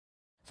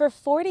For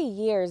 40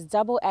 years,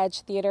 Double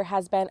Edge Theater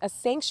has been a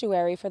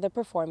sanctuary for the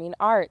performing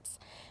arts.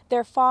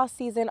 Their fall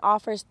season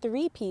offers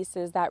 3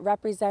 pieces that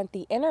represent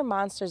the inner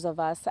monsters of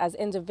us as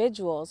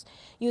individuals,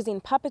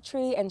 using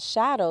puppetry and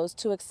shadows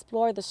to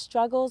explore the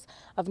struggles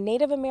of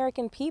Native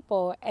American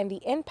people and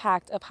the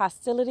impact of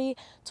hostility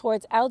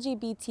towards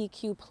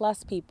LGBTQ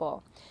plus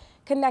people.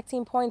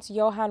 Connecting Point's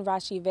Iohann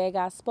Rashi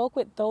Vega spoke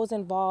with those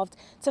involved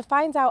to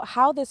find out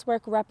how this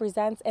work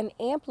represents and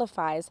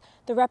amplifies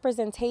the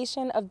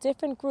representation of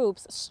different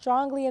groups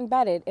strongly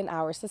embedded in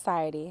our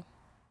society.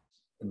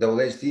 The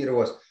Village Theater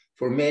was,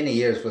 for many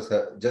years, was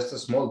just a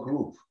small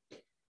group.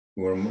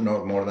 We were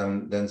not more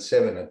than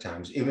 7 at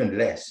times, even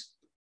less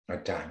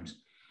at times.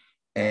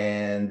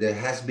 And there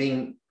has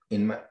been,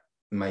 in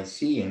my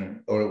seeing,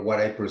 or what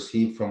I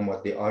perceive from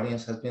what the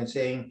audience has been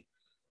saying,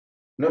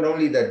 not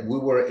only that we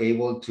were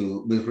able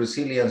to, with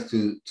resilience,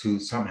 to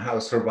somehow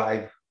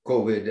survive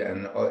COVID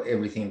and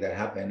everything that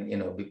happened,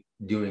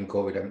 during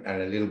COVID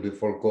and a little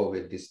before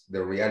COVID,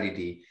 the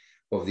reality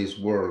of this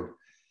world,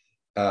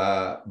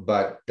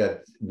 but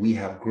that we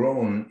have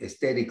grown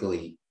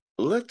aesthetically.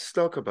 Let's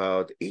talk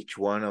about each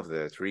one of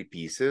the 3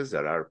 pieces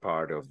that are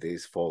part of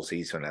this fall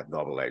season at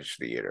Double Edge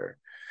Theater.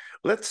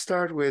 Let's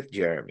start with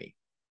Jeremy.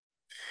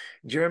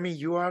 Jeremy,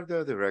 you are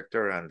the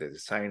director and the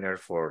designer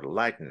for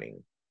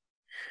Lightning.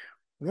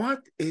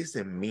 What is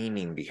the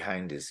meaning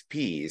behind this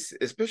piece,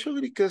 especially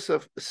because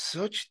of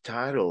such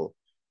title,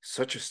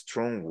 such a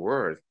strong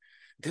word?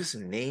 This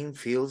name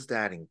feels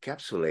that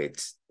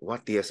encapsulates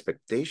what the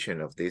expectation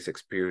of this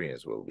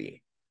experience will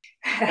be.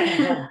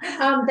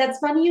 That's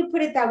funny you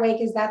put it that way,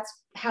 because that's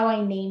how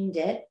I named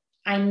it.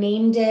 I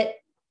named it,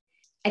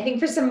 I think,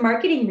 for some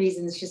marketing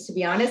reasons, just to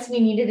be honest. We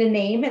needed a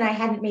name and I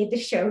hadn't made the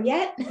show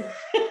yet.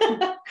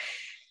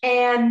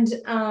 And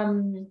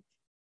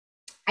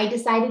I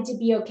decided to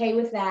be okay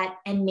with that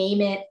and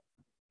name it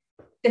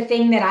the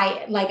thing that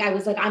I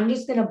was like, I'm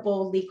just going to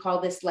boldly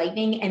call this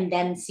Lightning and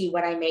then see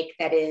what I make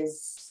that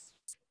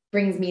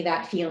brings me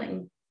that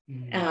feeling.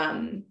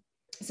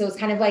 So it's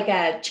kind of like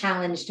a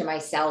challenge to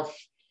myself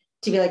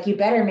to be like, you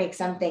better make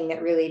something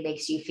that really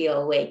makes you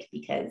feel awake,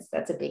 because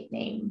that's a big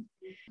name.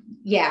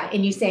 Yeah.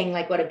 And you saying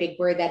like what a big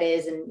word that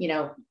is. And,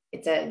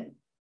 it's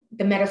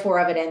the metaphor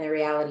of it and the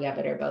reality of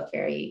it are both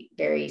very,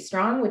 very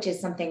strong, which is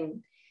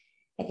something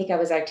I think I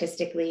was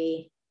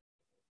artistically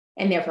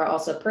and therefore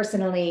also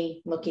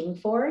personally looking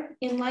for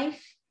in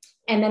life.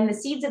 And then the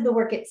seeds of the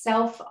work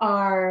itself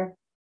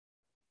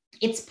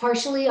it's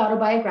partially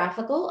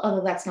autobiographical,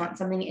 although that's not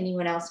something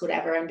anyone else would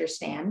ever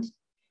understand.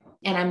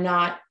 And I'm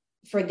not,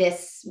 for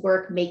this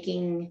work,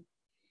 making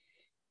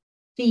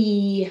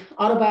the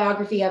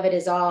autobiography of it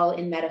is all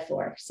in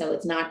metaphor. So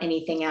it's not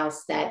anything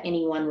else that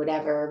anyone would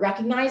ever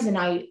recognize. And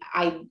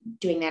I'm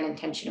doing that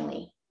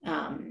intentionally.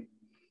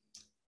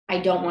 I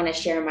don't want to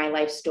share my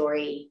life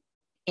story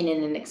in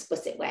an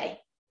explicit way.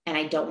 And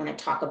I don't want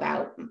to talk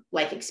about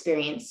life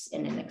experience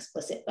in an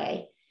explicit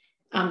way,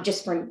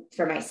 just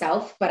for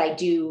myself, but I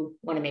do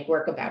want to make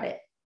work about it.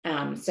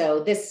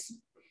 So this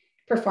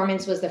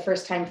performance was the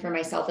first time for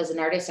myself as an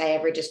artist I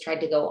ever just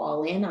tried to go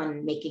all in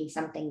on making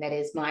something that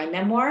is my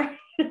memoir.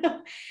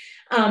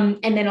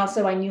 And then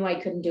also I knew I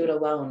couldn't do it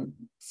alone.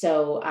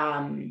 So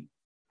I'm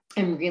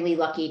really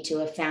lucky to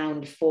have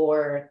found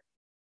 4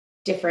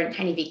 different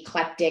kind of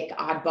eclectic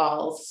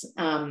oddballs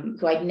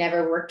who I'd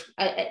never worked,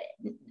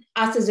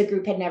 us as a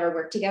group had never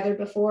worked together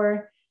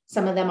before.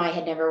 Some of them I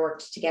had never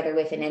worked together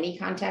with in any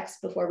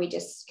context before we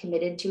just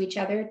committed to each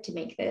other to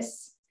make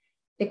this.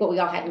 I think what we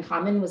all had in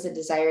common was a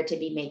desire to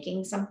be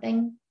making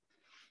something.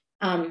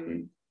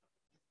 And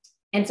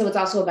so it's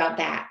also about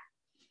that.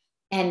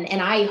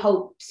 And I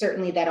hope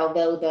certainly that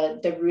although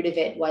the root of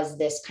it was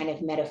this kind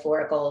of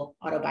metaphorical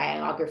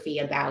autobiography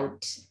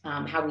about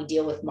how we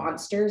deal with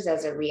monsters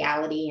as a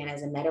reality and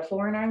as a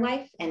metaphor in our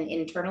life and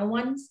internal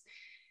ones,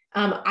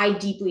 I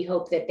deeply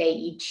hope that they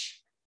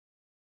each,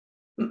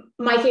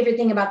 my favorite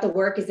thing about the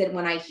work is that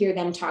when I hear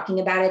them talking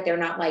about it, they're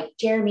not like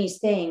Jeremy's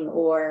thing,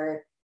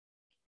 or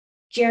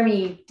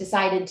Jeremy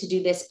decided to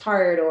do this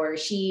part, or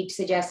she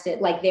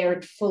suggested, like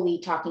they're fully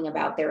talking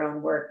about their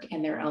own work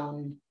and their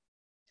own,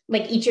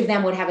 like each of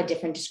them would have a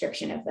different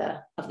description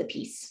of the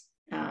piece.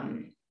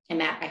 And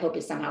that I hope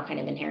is somehow kind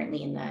of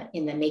inherently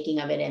in the making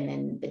of it and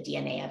then the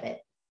DNA of it.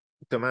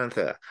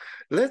 Tomantha,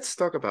 let's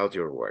talk about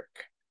your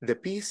work. The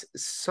piece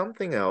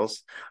Something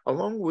Else,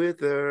 along with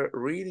the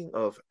reading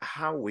of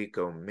How We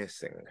Go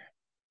Missing.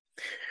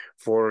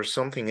 For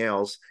Something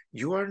Else,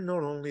 you are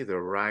not only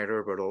the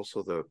writer, but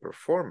also the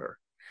performer.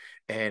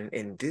 And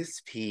in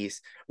this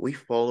piece, we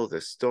follow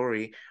the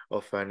story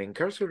of an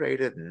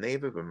incarcerated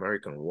Native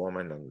American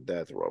woman on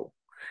death row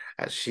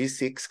as she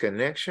seeks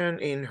connection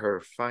in her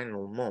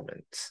final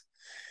moments.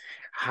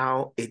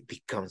 How it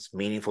becomes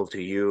meaningful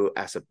to you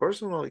as a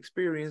personal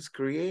experience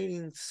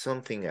creating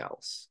something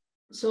else.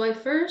 So I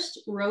first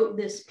wrote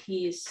this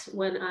piece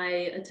when I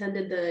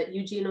attended the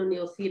Eugene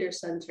O'Neill Theater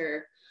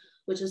Center,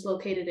 which is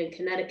located in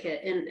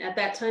Connecticut. And at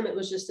that time, it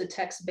was just a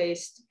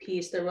text-based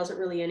piece. There wasn't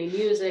really any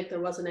music. There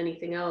wasn't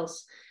anything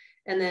else.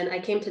 And then I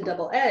came to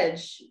Double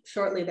Edge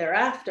shortly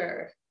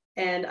thereafter.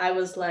 And I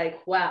was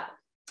like, wow,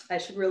 I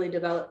should really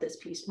develop this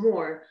piece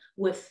more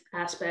with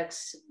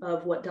aspects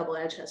of what Double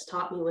Edge has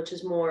taught me, which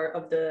is more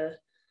of the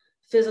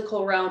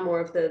physical realm, more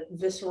of the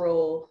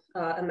visceral,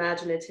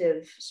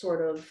 imaginative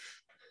sort of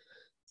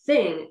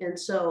thing. And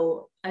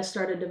so I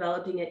started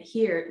developing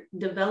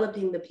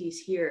the piece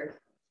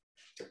here.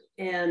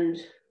 And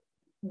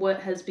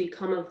what has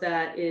become of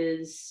that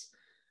is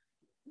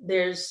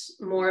there's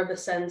more of a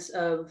sense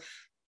of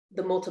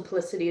the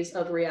multiplicities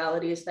of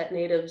realities that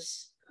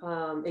natives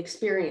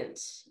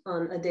experience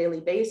on a daily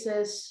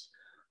basis,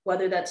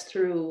 whether that's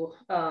through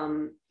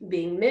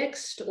being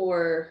mixed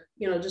or,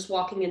 just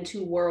walking in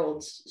two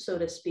worlds, so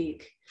to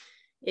speak,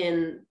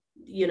 in,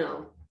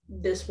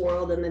 this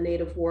world and the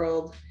native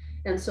world.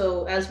 And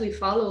so as we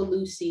follow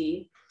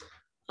Lucy,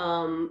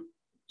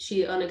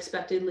 she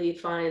unexpectedly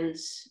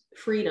finds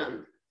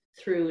freedom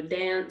through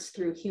dance,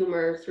 through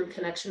humor, through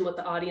connection with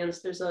the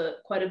audience. There's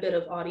quite a bit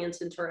of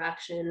audience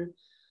interaction,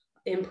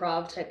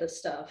 improv type of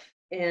stuff.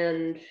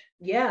 And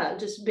yeah,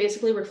 just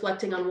basically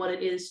reflecting on what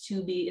it is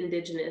to be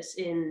Indigenous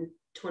in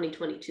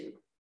 2022.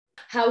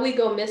 How We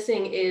Go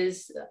Missing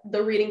is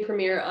the reading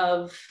premiere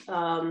of,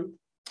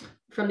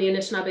 from the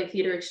Anishinaabe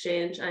Theater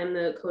Exchange. I'm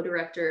the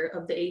co-director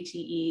of the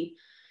ATE.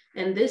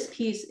 And this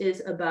piece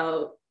is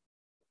about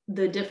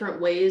the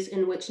different ways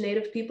in which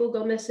Native people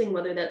go missing,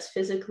 whether that's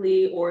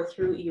physically or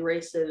through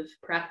erasive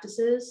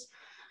practices,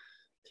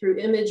 through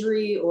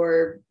imagery,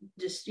 or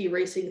just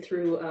erasing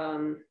through,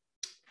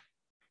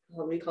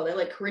 what do you call that,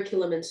 like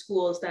curriculum in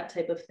schools, that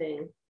type of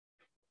thing.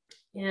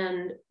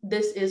 And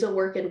this is a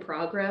work in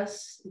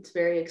progress. It's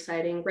very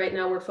exciting. Right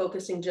now we're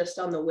focusing just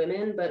on the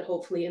women, but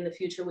hopefully in the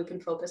future we can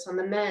focus on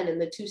the men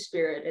and the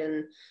Two-Spirit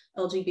and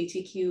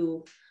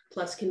LGBTQ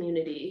plus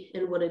community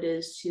and what it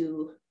is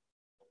to,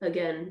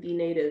 again, be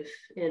Native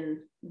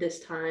in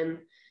this time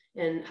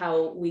and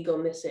how we go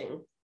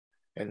missing.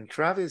 And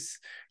Travis,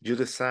 you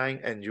design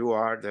and you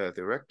are the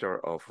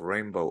director of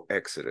Rainbow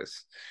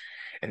Exodus.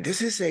 And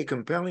this is a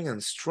compelling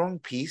and strong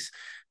piece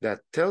that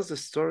tells the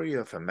story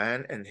of a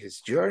man and his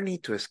journey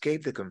to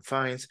escape the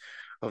confines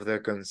of the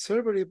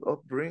conservative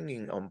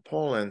upbringing on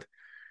Poland,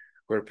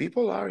 where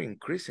people are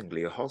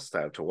increasingly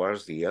hostile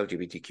towards the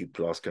LGBTQ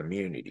plus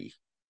community.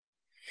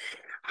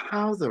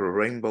 How the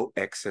Rainbow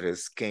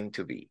Exodus came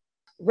to be?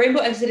 Rainbow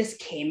Exodus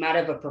came out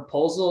of a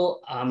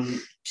proposal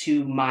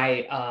to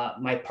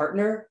my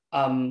partner,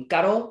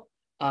 Garo.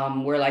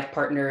 We're life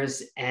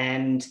partners,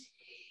 and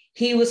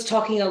he was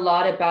talking a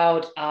lot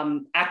about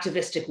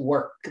activistic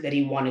work that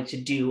he wanted to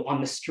do on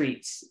the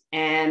streets.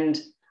 And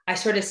I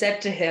sort of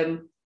said to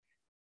him,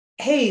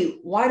 hey,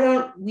 why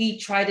don't we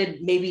try to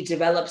maybe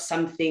develop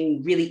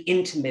something really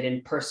intimate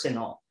and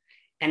personal?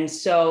 And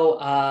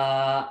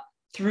so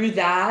through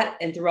that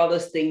and through all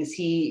those things,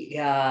 he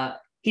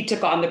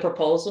took on the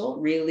proposal,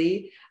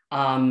 really.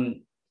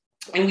 And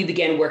we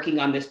began working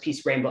on this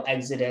piece, Rainbow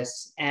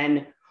Exodus.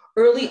 And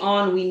early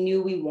on, we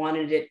knew we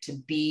wanted it to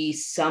be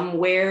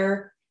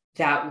somewhere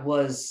that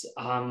was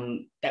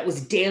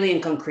daily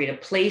and concrete, a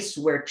place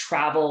where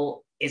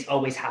travel is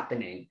always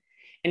happening.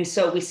 And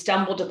so we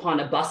stumbled upon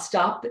a bus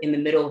stop in the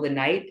middle of the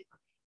night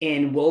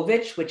in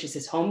Łowicz, which is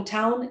his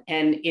hometown.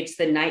 And it's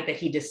the night that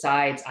he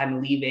decides,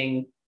 I'm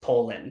leaving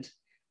Poland.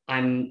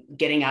 I'm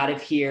getting out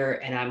of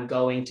here and I'm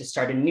going to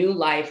start a new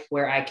life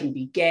where I can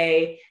be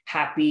gay,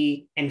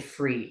 happy, and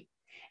free.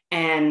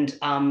 And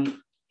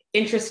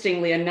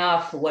interestingly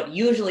enough, what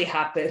usually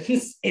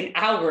happens in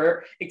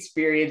our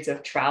experience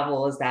of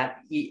travel is that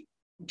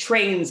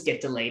trains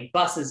get delayed,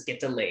 buses get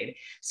delayed.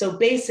 So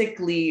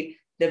basically,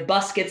 the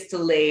bus gets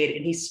delayed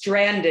and he's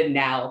stranded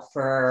now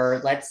for,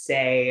 let's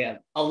say,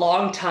 a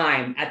long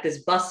time at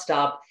this bus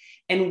stop.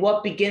 And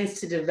what begins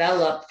to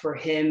develop for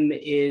him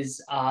is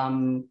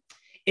a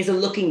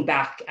looking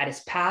back at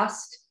his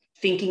past,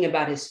 thinking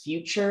about his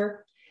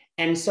future.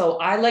 And so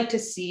I like to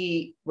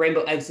see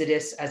Rainbow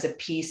Exodus as a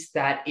piece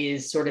that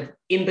is sort of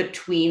in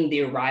between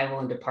the arrival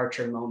and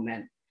departure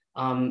moment,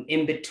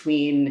 in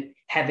between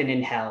heaven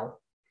and hell.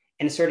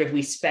 And sort of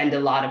we spend a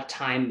lot of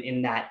time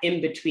in that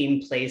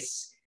in-between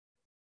place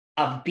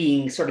of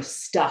being sort of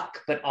stuck,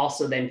 but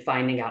also then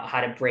finding out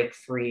how to break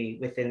free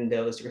within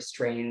those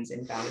restraints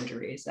and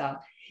boundaries.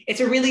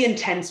 It's a really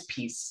intense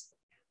piece.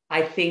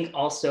 I think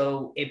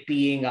also it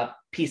being a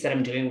piece that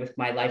I'm doing with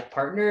my life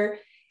partner,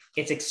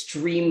 it's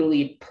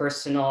extremely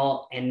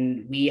personal,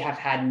 and we have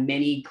had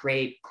many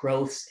great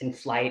growths in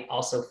flight,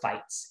 also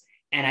fights.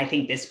 And I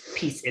think this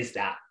piece is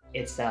that.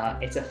 It's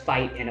a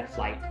fight and a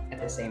flight at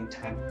the same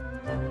time.